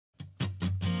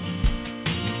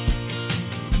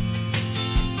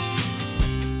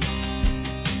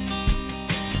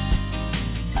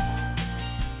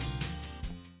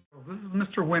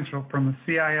Mr. Winchell from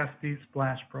the CISD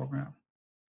SPLASH program.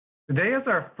 Today is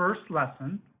our first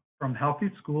lesson from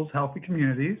Healthy Schools, Healthy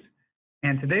Communities,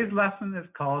 and today's lesson is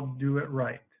called Do It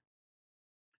Right.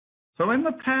 So in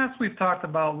the past, we've talked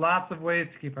about lots of ways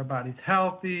to keep our bodies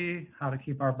healthy, how to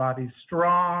keep our bodies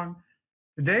strong.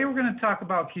 Today, we're going to talk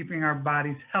about keeping our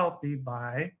bodies healthy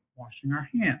by washing our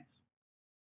hands.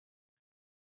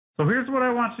 So here's what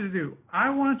I want you to do. I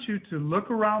want you to look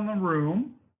around the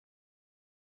room,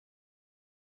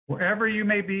 wherever you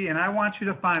may be, and I want you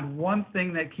to find one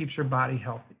thing that keeps your body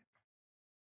healthy.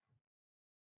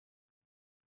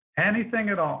 Anything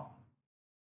at all.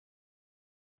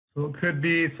 So it could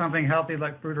be something healthy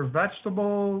like fruit or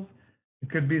vegetables. It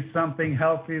could be something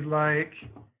healthy like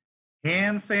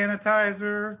hand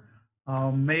sanitizer,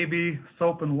 maybe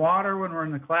soap and water when we're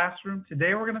in the classroom.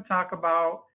 Today we're going to talk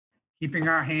about keeping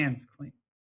our hands clean.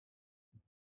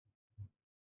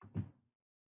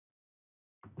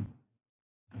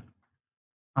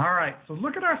 All right, so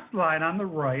look at our slide on the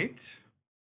right.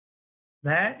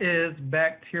 That is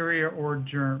bacteria or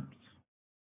germs.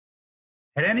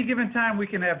 At any given time, we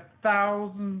can have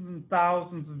thousands and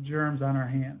thousands of germs on our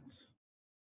hands,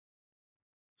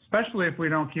 especially if we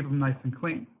don't keep them nice and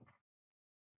clean.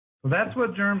 So that's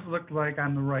what germs look like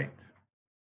on the right.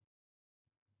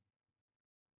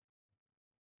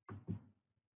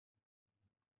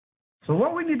 So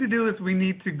what we need to do is we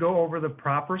need to go over the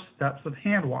proper steps of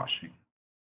hand washing.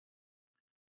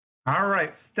 All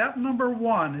right, step number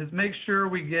one is make sure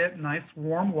we get nice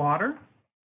warm water.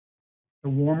 The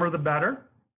warmer, the better.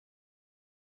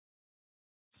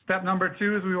 Step number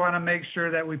two is we want to make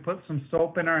sure that we put some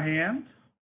soap in our hands.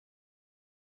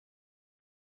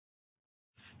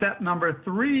 Step number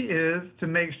three is to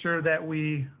make sure that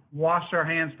we wash our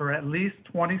hands for at least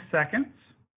 20 seconds.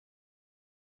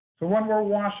 So when we're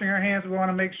washing our hands, we want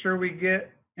to make sure we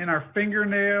get in our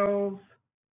fingernails,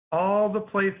 all the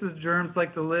places germs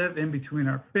like to live in between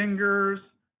our fingers,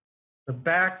 the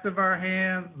backs of our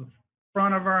hands, the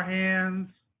front of our hands,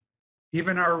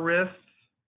 even our wrists.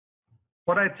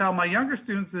 What I tell my younger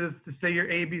students is to say your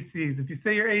ABCs. If you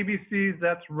say your ABCs,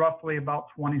 that's roughly about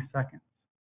 20 seconds.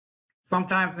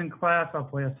 Sometimes in class, I'll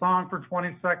play a song for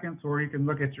 20 seconds, or you can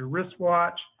look at your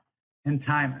wristwatch and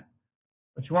time it.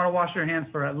 But you want to wash your hands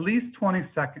for at least 20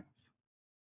 seconds.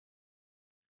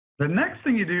 The next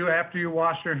thing you do after you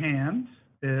wash your hands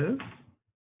is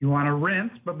you want to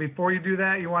rinse, but before you do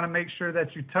that, you want to make sure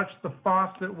that you touch the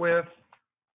faucet with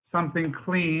something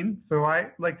clean. So I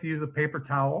like to use a paper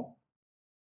towel.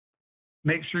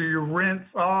 Make sure you rinse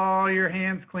all your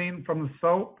hands clean from the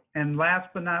soap. And last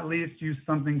but not least, use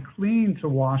something clean to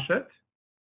wash it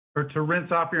or to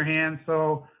rinse off your hands.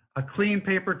 So a clean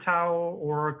paper towel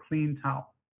or a clean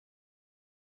towel.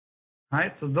 All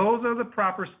right, so those are the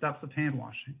proper steps of hand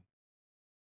washing.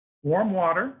 Warm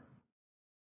water,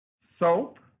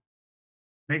 soap.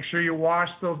 Make sure you wash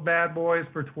those bad boys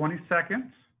for 20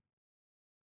 seconds.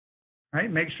 All right,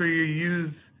 make sure you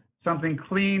use something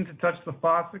clean to touch the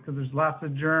faucet because there's lots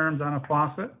of germs on a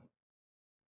faucet.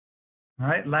 All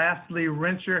right, lastly,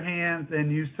 rinse your hands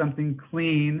and use something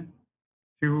clean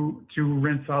to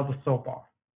rinse all the soap off.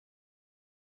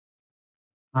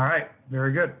 All right,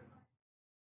 very good.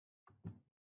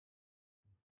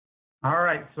 All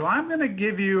right, so I'm going to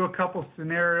give you a couple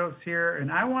scenarios here,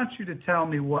 and I want you to tell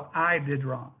me what I did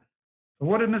wrong. So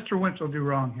what did Mr. Winchell do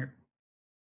wrong here?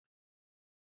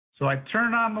 So I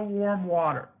turn on the warm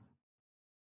water,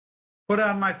 put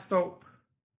on my soap,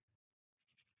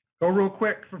 go real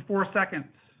quick for 4 seconds,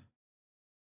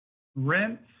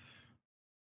 rinse.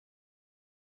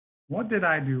 What did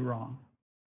I do wrong?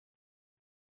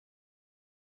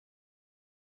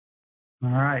 All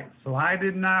right, so I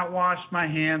did not wash my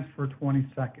hands for 20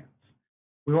 seconds.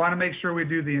 We want to make sure we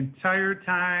do the entire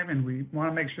time, and we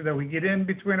want to make sure that we get in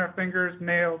between our fingers,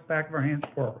 nails, back of our hands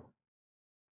forward.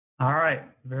 All right,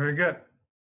 very good.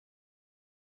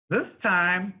 This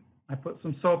time, I put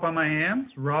some soap on my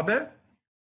hands, rub it,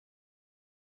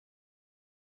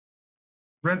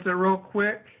 rinse it real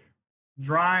quick,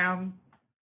 dry them.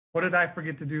 What did I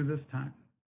forget to do this time?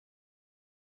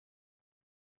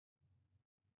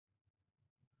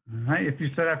 All right, if you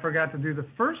said I forgot to do the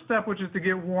first step, which is to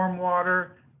get warm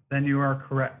water, then you are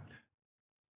correct.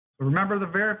 So remember, the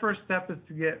very first step is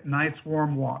to get nice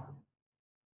warm water.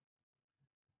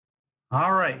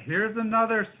 All right, here's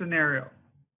another scenario.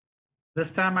 This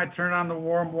time I turn on the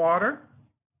warm water.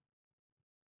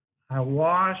 I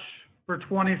wash for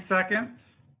 20 seconds.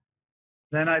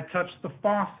 Then I touch the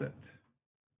faucet.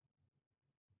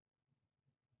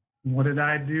 What did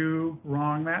I do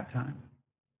wrong that time?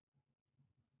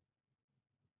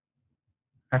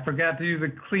 I forgot to use a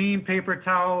clean paper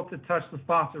towel to touch the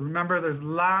faucet. Remember, there's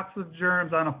lots of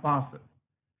germs on a faucet.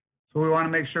 So we want to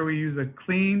make sure we use a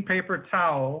clean paper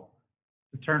towel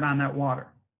to turn on that water.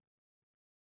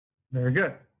 Very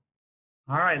good.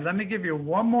 All right, let me give you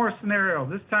one more scenario.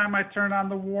 This time I turn on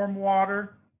the warm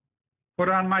water, put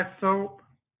on my soap,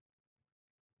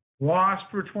 wash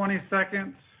for 20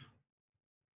 seconds,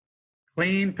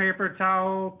 clean paper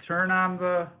towel, turn on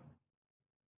the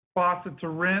faucet to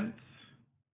rinse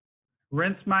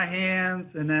my hands,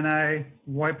 and then I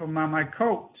wipe them on my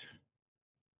coat.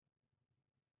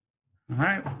 All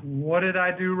right, what did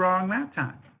I do wrong that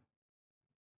time?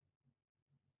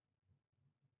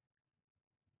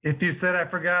 If you said I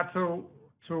forgot to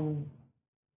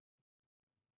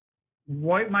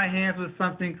wipe my hands with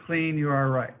something clean, you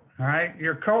are right. All right,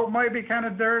 your coat might be kind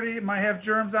of dirty, it might have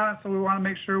germs on it, so we want to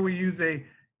make sure we use a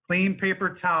clean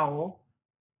paper towel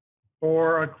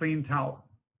or a clean towel.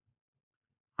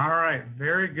 All right,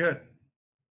 very good.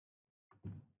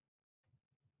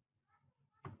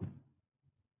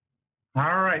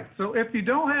 All right, so if you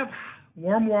don't have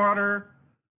warm water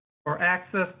or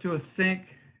access to a sink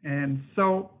and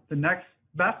soap, the next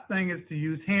best thing is to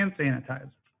use hand sanitizer.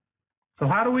 So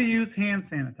how do we use hand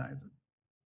sanitizer?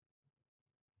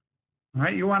 All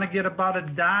right, you want to get about a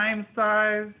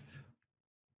dime-sized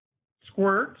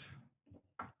squirt,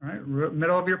 all right,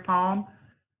 middle of your palm.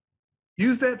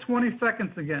 Use that 20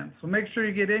 seconds again. So make sure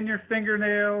you get in your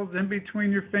fingernails, in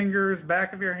between your fingers,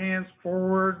 back of your hands,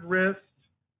 forward, wrist.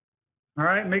 All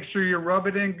right, make sure you rub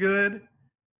it in good.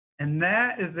 And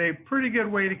that is a pretty good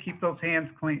way to keep those hands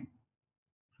clean.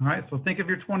 All right, so think of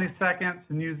your 20 seconds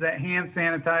and use that hand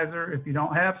sanitizer. If you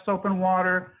don't have soap and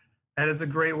water, that is a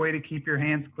great way to keep your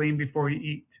hands clean before you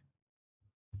eat.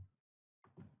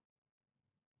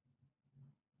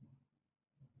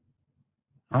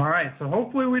 All right, so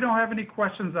hopefully we don't have any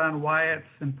questions on why it's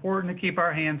important to keep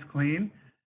our hands clean,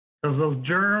 because those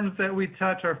germs that we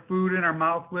touch our food in our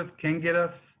mouth with can get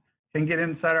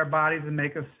inside our bodies and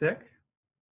make us sick.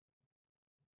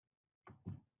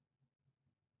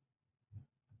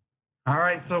 All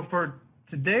right, so for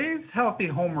today's healthy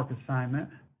homework assignment,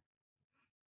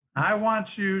 I want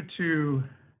you to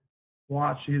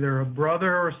watch either a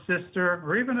brother or sister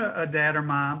or even a dad or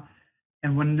mom,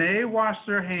 and when they wash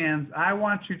their hands, I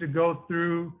want you to go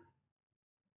through,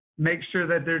 make sure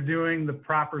that they're doing the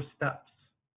proper steps.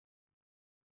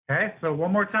 Okay, so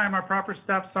one more time, our proper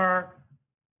steps are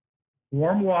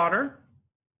warm water,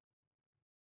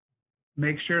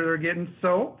 make sure they're getting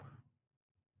soap,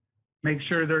 make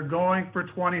sure they're going for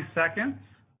 20 seconds.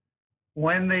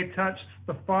 When they touch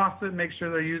the faucet, make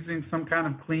sure they're using some kind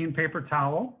of clean paper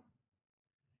towel.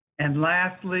 And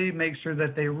lastly, make sure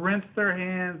that they rinse their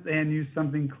hands and use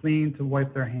something clean to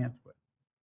wipe their hands with.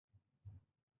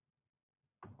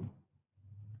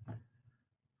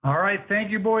 All right, thank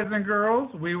you, boys and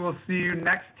girls. We will see you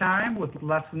next time with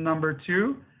lesson number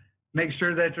 2. Make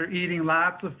sure that you're eating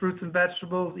lots of fruits and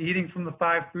vegetables, eating from the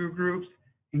 5 food groups,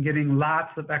 and getting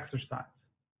lots of exercise.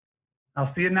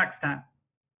 I'll see you next time.